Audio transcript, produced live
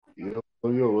Yo,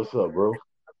 what's up, bro?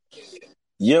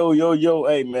 Yo.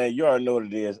 Hey, man, you already know what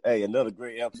it is. Hey, another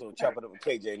great episode of Chop It Up with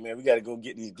KJ, man. We got to go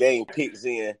get these game picks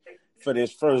in for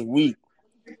this first week.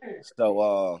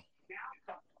 So,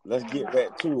 let's get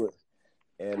back to it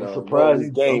and I'm run surprised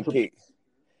these game picks.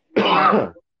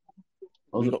 I'm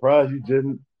surprised you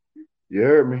didn't. You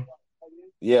heard me?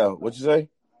 Yeah, what you say?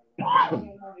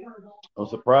 I'm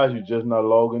surprised you just not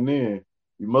logging in.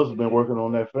 You must have been working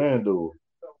on that FanDuel.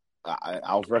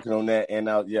 I was working on that, and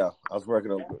I was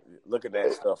working on looking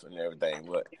at stuff and everything.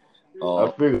 But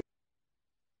I figured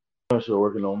I'm sure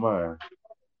working on mine.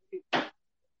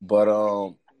 But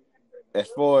as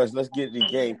far as let's get the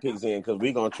game picks in, because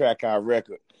we're gonna track our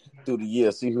record through the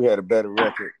year, see who had a better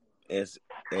record,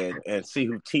 and see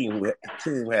who team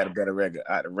had a better record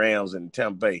out the Rams and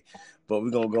Tampa Bay. But we're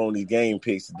gonna go on these game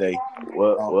picks today.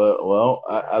 Well,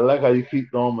 I like how you keep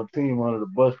throwing my team under the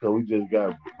bus because we just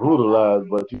got brutalized.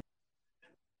 But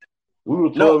we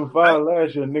were 12-5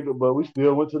 last year, nigga, but we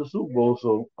still went to the Super Bowl.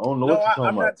 So I don't know what you're talking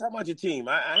I'm about. not talking about your team.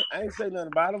 I ain't say nothing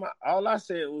about them. All I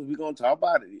said was we're gonna talk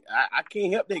about it. I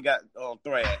can't help they got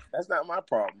thrashed. That's not my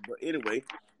problem. But anyway,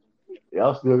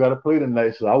 y'all still got to play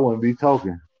tonight, so I wouldn't be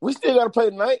talking. We still got to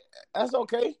play tonight. That's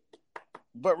okay.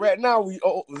 But right now we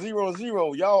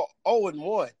 0-0. Y'all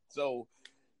 0-1. So,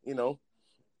 it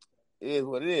is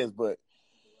what it is. But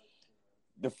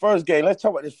the first game, let's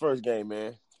talk about this first game,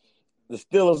 man. The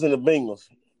Steelers and the Bengals.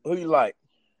 Who you like?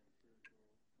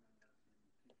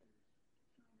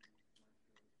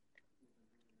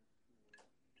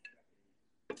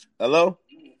 Hello?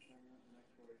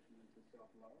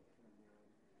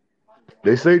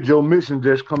 They say Joe Mixon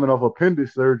just coming off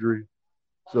appendix surgery.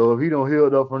 So if he don't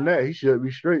heal up from that, he should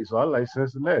be straight. So I like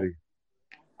Cincinnati.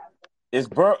 Is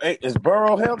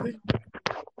Burrow healthy?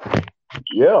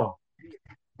 Yeah.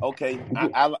 Okay,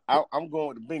 I'm going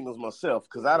with the Bengals myself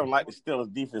because I don't like the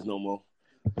Steelers defense no more.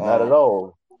 Not at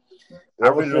all. I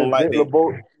really don't like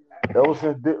that. Ever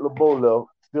since Dick LeBeau left,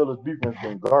 Steelers defense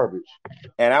been garbage.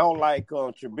 And I don't like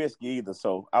Trubisky either,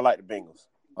 so I like the Bengals.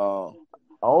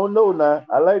 I don't know now.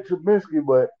 I like Trubisky,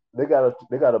 but they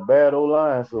got a bad old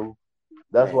line, so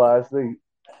that's why I say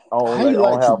I don't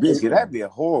like Trubisky. That'd be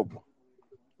horrible.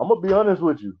 I'm gonna be honest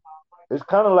with you. It's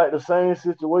kind of like the same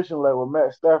situation like with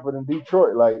Matt Stafford in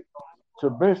Detroit. Like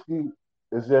Trubisky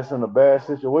is just in a bad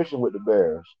situation with the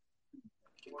Bears.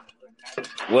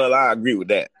 Well, I agree with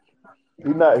that.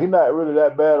 He's not really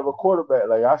that bad of a quarterback.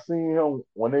 Like I seen him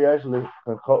when they actually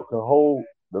can hold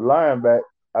the line back.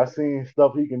 I seen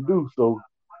stuff he can do, so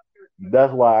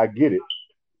that's why I get it.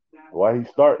 Why he's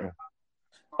starting.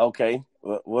 Okay.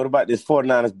 What about this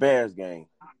 49ers Bears game?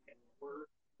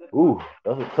 Ooh,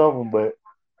 that's a tough one, but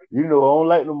I don't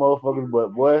like them motherfuckers, but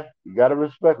boy, you gotta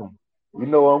respect them. You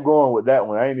know where I'm going with that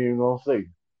one. I ain't even gonna say.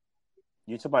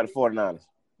 You talking about the 49ers?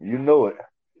 You know it.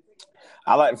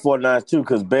 I like the 49ers too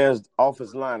because Bears'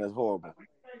 offensive line is horrible.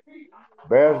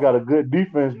 Bears got a good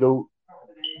defense, though.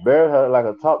 Bears had like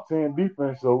a top 10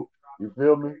 defense, so you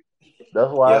feel me?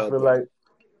 That's why I feel like.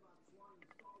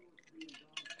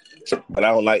 But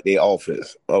I don't like their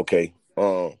offense. Okay.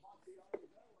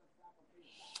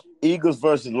 Eagles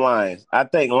versus Lions. I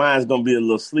think Lions gonna be a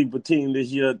little sleeper team this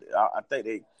year. I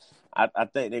think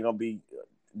they're gonna be.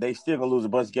 They still gonna lose a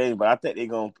bunch of games, but I think they're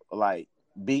gonna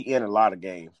be in a lot of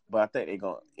games. But I think they're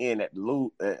gonna end at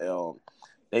the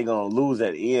they're gonna lose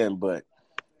at the end. But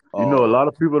a lot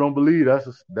of people don't believe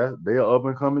that's they're up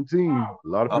and coming team. A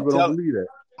lot of people don't believe that.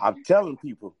 I'm telling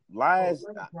people, Lions,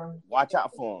 watch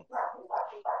out for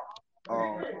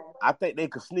them. I think they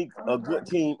could sneak a good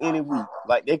team any week.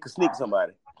 Like they could sneak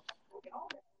somebody.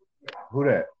 Who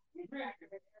that?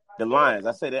 The Lions.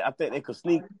 I think they could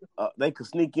sneak. They could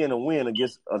sneak in and win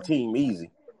against a team easy.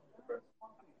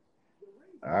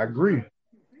 I agree.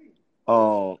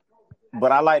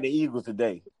 But I like the Eagles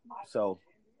today. So.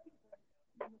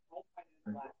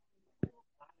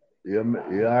 Yeah,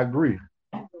 I agree.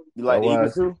 You like the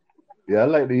Eagles too? Yeah, I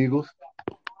like the Eagles.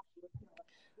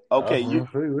 Okay,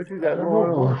 what you got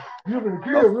going on? You're gonna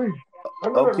kill me. I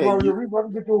know okay, I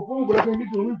can get to a phone, but I can't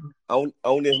get to a Reaper.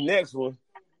 On this next one,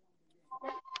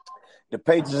 the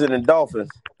Patriots and the Dolphins.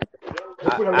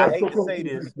 I hate to say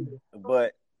this,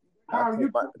 but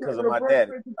because of my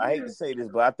daddy, I hate to say this,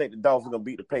 but I think the Dolphins gonna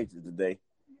beat the Patriots today.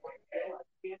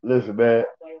 Listen, man,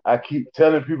 I keep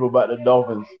telling people about the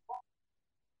Dolphins.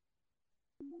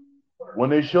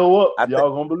 When they show up,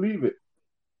 y'all gonna believe it.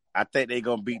 I think they're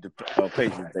gonna beat the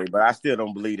Patriots today, but I still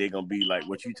don't believe they're gonna be like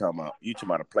what you talking about. You talking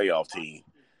about a playoff team?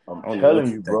 I'm telling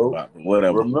you, bro.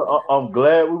 Whatever. I'm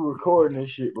glad we're recording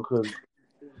this shit because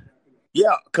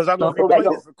I'm gonna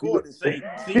replay this recording and say,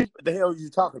 "See what the hell are you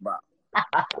talking about?"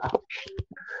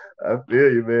 I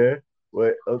feel you, man.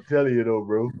 But I'm telling you though,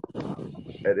 bro.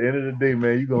 At the end of the day,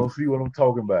 man, you gonna see what I'm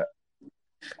talking about.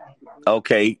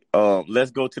 Okay,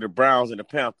 let's go to the Browns and the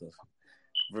Panthers.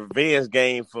 Revenge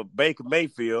game for Baker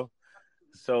Mayfield.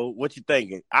 So what you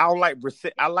thinking? I don't like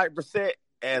Brissett. I like Brissett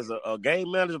as a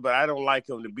game manager, but I don't like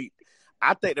him to beat.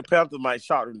 I think the Panthers might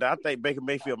short him down. I think Baker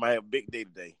Mayfield might have a big day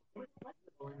today.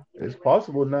 It's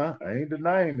possible now. I ain't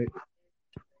denying it.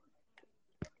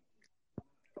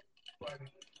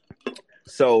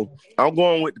 So I'm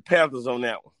going with the Panthers on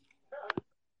that one.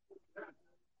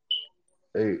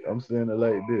 Hey, I'm saying it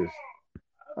like this.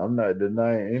 I'm not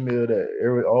denying any of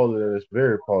that. All of that is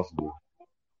very possible.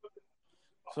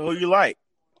 So who you like?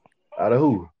 Out of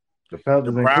who? The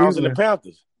Panthers The and Browns Cleveland? and the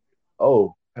Panthers.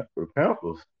 Oh, the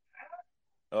Panthers.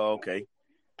 Oh, okay.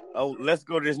 Oh, let's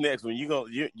go to this next one. You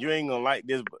ain't gonna like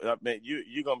this, but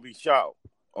you're gonna be shocked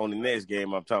on the next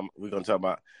game. We're gonna talk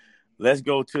about. Let's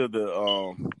go to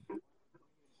the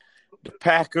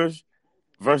Packers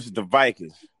versus the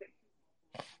Vikings.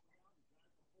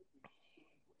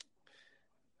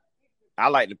 I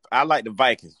like the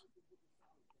Vikings.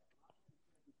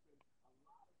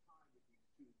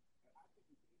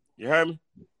 You heard me?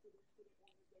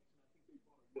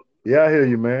 Yeah, I hear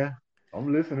you, man.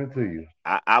 I'm listening to you.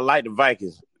 I like the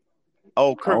Vikings.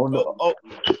 Oh, Kirk. I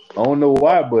don't know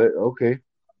why, but okay.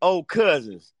 Oh,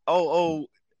 Cousins. Oh,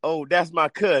 that's my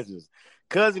cousins.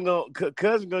 Cousin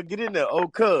gonna get in there. Oh,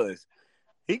 cuz.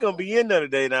 He gonna be in there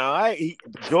today now. All right.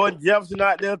 Jordan Jefferson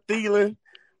out there, Thielen.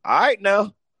 All right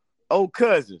now. Oh,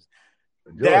 cousins.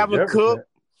 Dalvin Cook.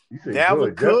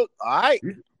 Dalvin Cook. All right.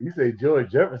 You say George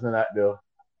Jefferson out there.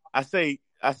 I said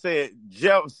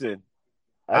Jefferson.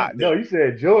 No, you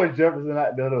said George Jefferson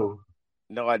out there though.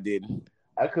 No, I didn't.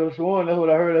 I could have sworn that's what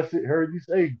I heard you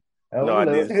say. No, I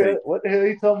didn't say. What the hell are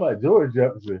you talking about, George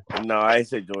Jefferson? No, I ain't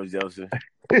say George Jefferson.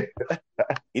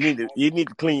 You need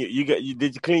to clean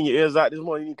did you clean your ears out this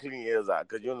morning? You need to clean your ears out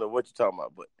because you don't know what you're talking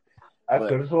about. But I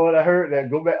could have sworn I heard that.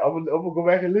 Go back. I'm gonna go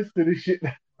back and listen to this shit.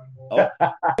 Oh,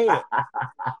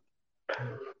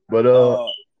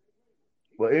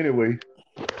 but anyway,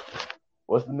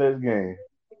 what's the next game?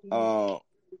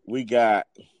 We got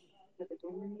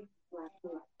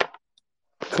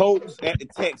Colts at the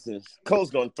Texans. Colts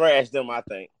gonna thrash them, I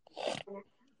think.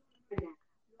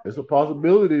 It's a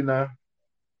possibility now,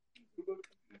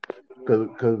 because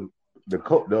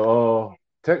the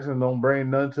Texans don't bring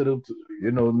none to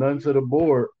the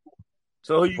board.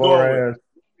 So who you going with?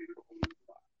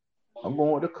 I'm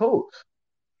going with the Colts.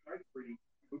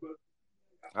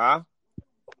 Huh?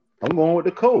 I'm going with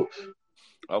the Colts.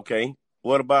 Okay.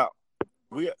 What about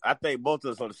I think both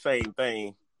of us on the same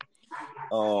thing.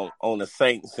 On the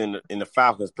Saints and the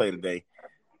Falcons play today.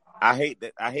 I hate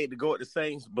to go with the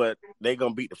Saints, but they're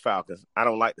gonna beat the Falcons. I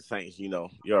don't like the Saints, you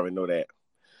already know that.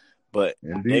 But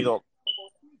they gonna,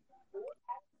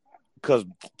 because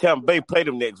Tampa Bay play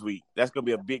them next week. That's gonna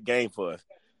be a big game for us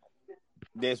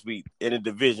next week in the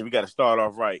division. We got to start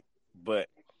off right, but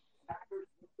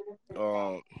we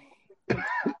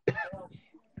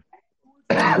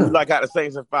like out the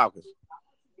Saints and Falcons.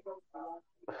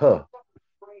 Huh.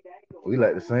 We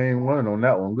like the same one on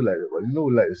that one. We like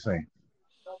the same.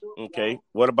 Okay.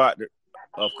 What about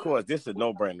of course, this is a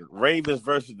no-brainer. Ravens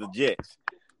versus the Jets.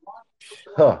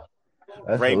 Huh.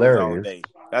 That's Ravens hilarious. all day.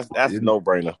 That's a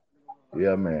no-brainer.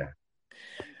 Yeah, man.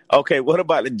 Okay, what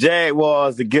about the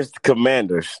Jaguars against the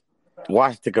Commanders?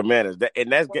 Watch the Commanders.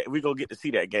 We're going to get to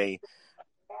see that game.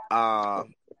 I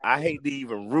hate to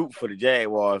even root for the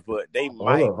Jaguars, but they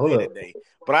might win today.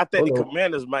 But I think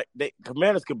the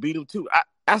Commanders could beat them too.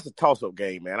 That's a toss-up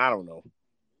game, man. I don't know.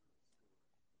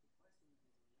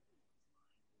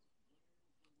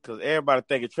 Because everybody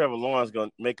thinking Trevor Lawrence going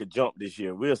to make a jump this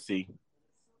year. We'll see.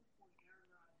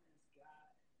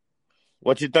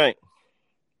 What you think?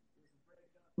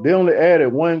 They only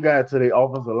added one guy to their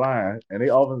offensive line, and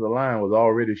their offensive line was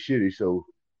already shitty. So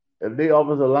if their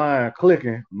offensive line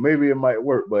clicking, maybe it might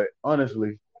work. But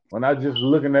honestly, when I just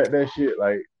looking at that shit,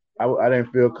 like I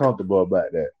didn't feel comfortable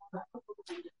about that.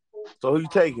 So who you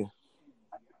taking?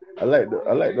 I like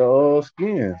the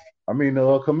Skins. I mean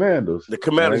the Commanders. The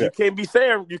Commanders. You can't be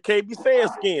saying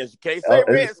Skins. You can't say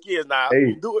Redskins now.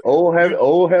 Hey, old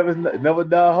habits never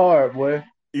die hard, boy.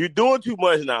 You're doing too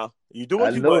much now. You're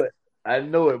doing too much. I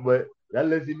know it, but that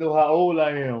lets you know how old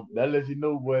I am. That lets you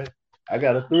know, boy. I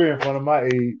got a 3 in front of my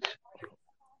age.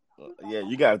 Yeah,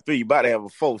 you got a 3. You about to have a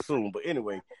 4 soon. But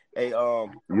anyway, hey,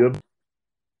 yep.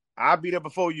 I'll be there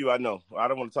before you. I know. I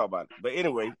don't want to talk about it. But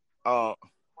anyway, you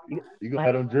gonna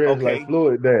have them dreads like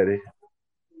Floyd Daddy.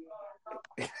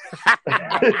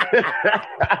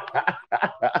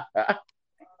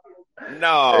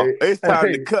 No, it's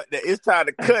time to cut that. It's time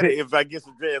to cut it if I get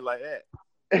some dread like that.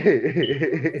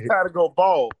 It's time to go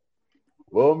bald.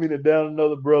 Well, me to down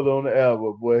another brother on the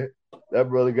album, boy. That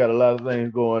brother got a lot of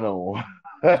things going on.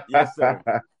 Yes, sir.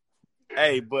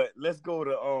 Hey, but let's go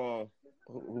to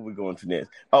who we going to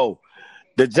next? Oh,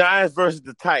 the Giants versus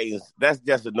the Titans. That's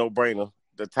just a no-brainer.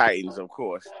 The Titans, of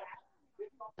course.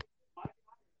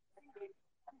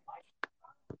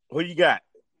 Who you got?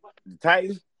 The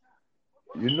Titans?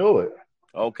 You know it.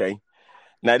 Okay.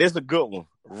 Now, this is a good one.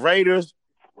 Raiders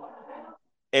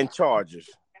and Chargers.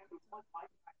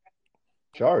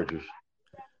 Chargers.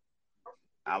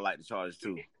 I like the Chargers,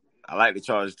 too. I like the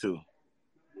Chargers, too.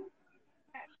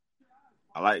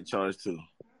 All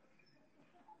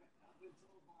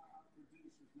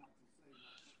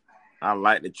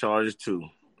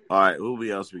right,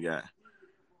 who else we got?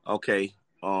 Okay.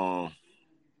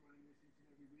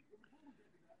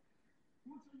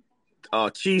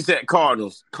 Chiefs at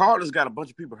Cardinals. Cardinals got a bunch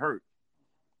of people hurt.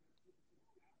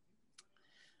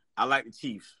 I like the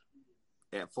Chiefs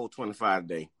at 425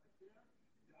 today.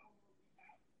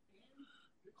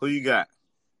 Who you got?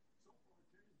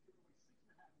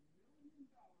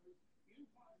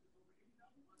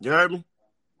 You heard me?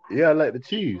 Yeah, I like the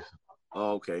Chiefs.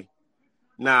 Oh, okay.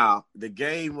 Now the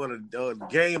game of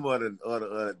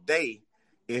the day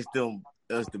is the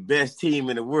best team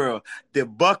in the world, the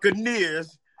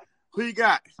Buccaneers. Who you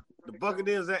got? The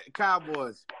Buccaneers at the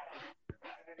Cowboys.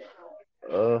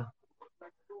 I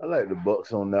like the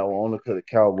Bucs on that one only because the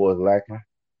Cowboys lacking.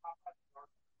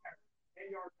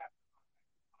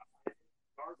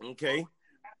 Okay.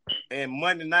 And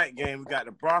Monday night game, we got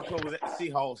the Broncos at the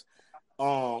Seahawks.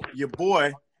 Your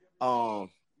boy,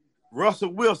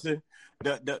 Russell Wilson,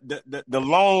 the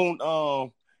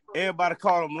lone, everybody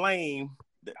call him lame,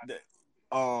 the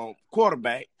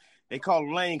quarterback. They call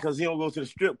him lame because he don't go to the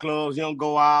strip clubs. He don't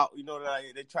go out. You know,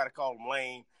 they try to call him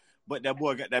lame. But that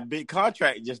boy got that big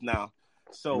contract just now.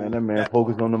 So man, that man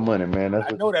focused on the money, man. I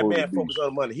know that man focused on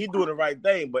the money. He doing the right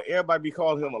thing, but everybody be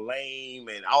calling him a lame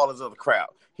and all this other crap.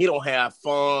 He don't have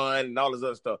fun and all this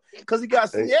other stuff because he got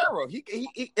Sierra.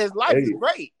 He his life is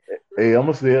great. Hey, I'm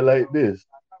gonna say it like this: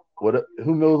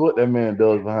 who knows what that man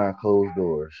does behind closed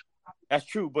doors? That's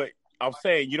true, but I'm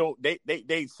saying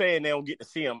they saying they don't get to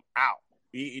see him out.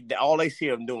 All they see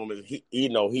him doing is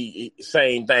he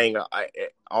same thing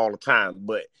all the time.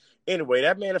 But anyway,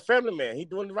 that man a family man. He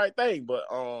doing the right thing. But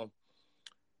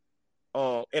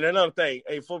and another thing,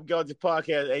 hey, before we go to the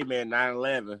podcast, hey man,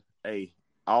 9/11, hey,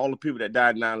 all the people that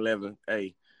died in 9/11,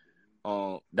 hey,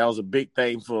 that was a big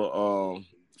thing for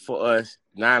us.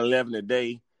 9/11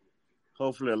 today.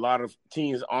 Hopefully, a lot of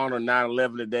teams honor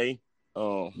 9/11 today.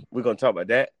 We're gonna talk about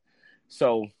that.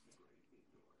 So,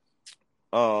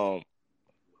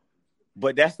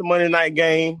 but that's the Monday night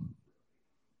game.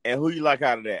 And who you like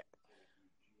out of that?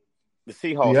 The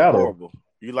Seahawks are horrible.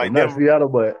 You like Denver? Not Seattle,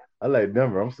 but I like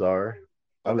Denver. I'm sorry.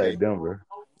 I like Denver.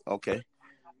 Okay.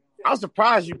 I'm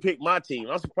surprised you picked my team.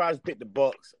 I'm surprised you picked the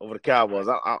Bucs over the Cowboys.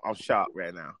 I'm shocked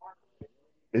right now.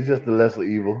 It's just the lesser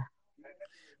evil.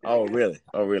 Oh, really?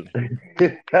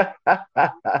 Because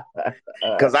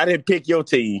I didn't pick your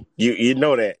team. You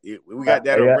know that. We got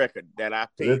that on record that I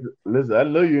picked. Listen, I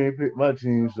know you ain't picked my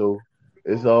team, so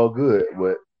it's all good.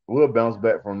 But we'll bounce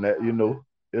back from that, you know.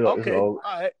 Okay. All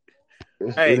right.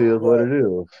 It is what it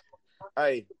is.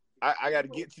 Hey, I got to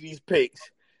get to these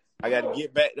picks. I got to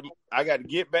get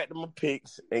back to my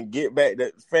picks and get back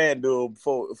to FanDuel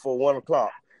for 1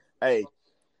 o'clock. Hey,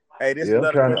 this is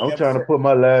I'm trying to put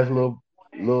my last little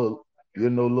whatever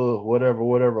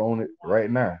on it right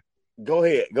now. Go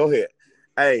ahead.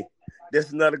 Hey, this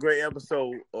is another great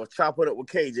episode of Chop It Up with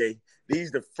KJ.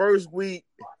 These the first week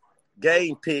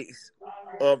game picks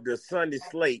of the Sunday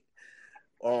slate.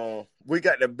 We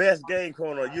got the best game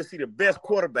going on. You'll see the best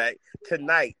quarterback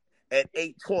tonight at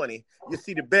 8:20. You'll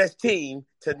see the best team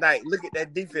tonight. Look at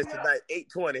that defense tonight,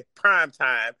 8:20, prime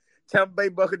time. Tampa Bay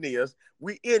Buccaneers.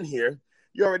 We in here.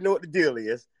 You already know what the deal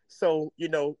is. So,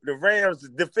 the Rams, the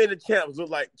defending champs, look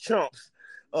like chumps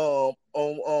on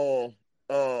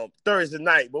Thursday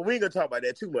night. But we ain't going to talk about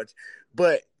that too much.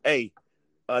 But, hey,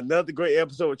 another great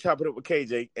episode of Chop It Up with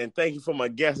KJ. And thank you for my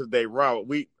guest today, Robert.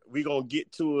 We going to get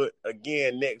to it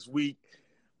again next week.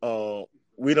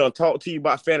 We done talk to you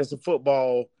about fantasy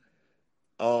football.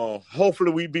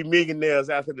 Hopefully we be millionaires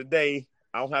after the day.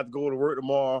 I don't have to go to work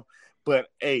tomorrow. But,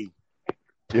 hey.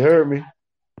 You heard me.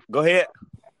 Go ahead.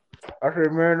 I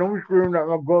said, man, don't be screaming at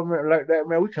my government like that,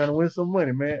 man. We trying to win some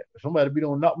money, man. Somebody be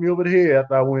gonna knock me over the head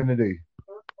after I win today.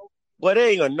 Well,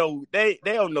 they ain't gonna know. They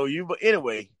don't know you, but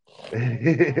anyway.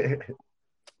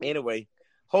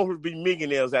 Hopefully be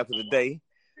millionaires after the day.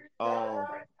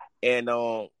 And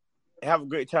have a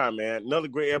great time, man. Another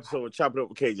great episode of Chop It Up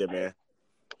with KJ, man.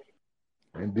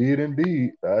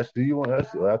 Indeed. I see you when I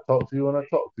talk to you when I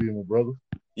talk to you, my brother.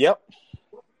 Yep.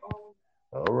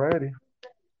 All righty.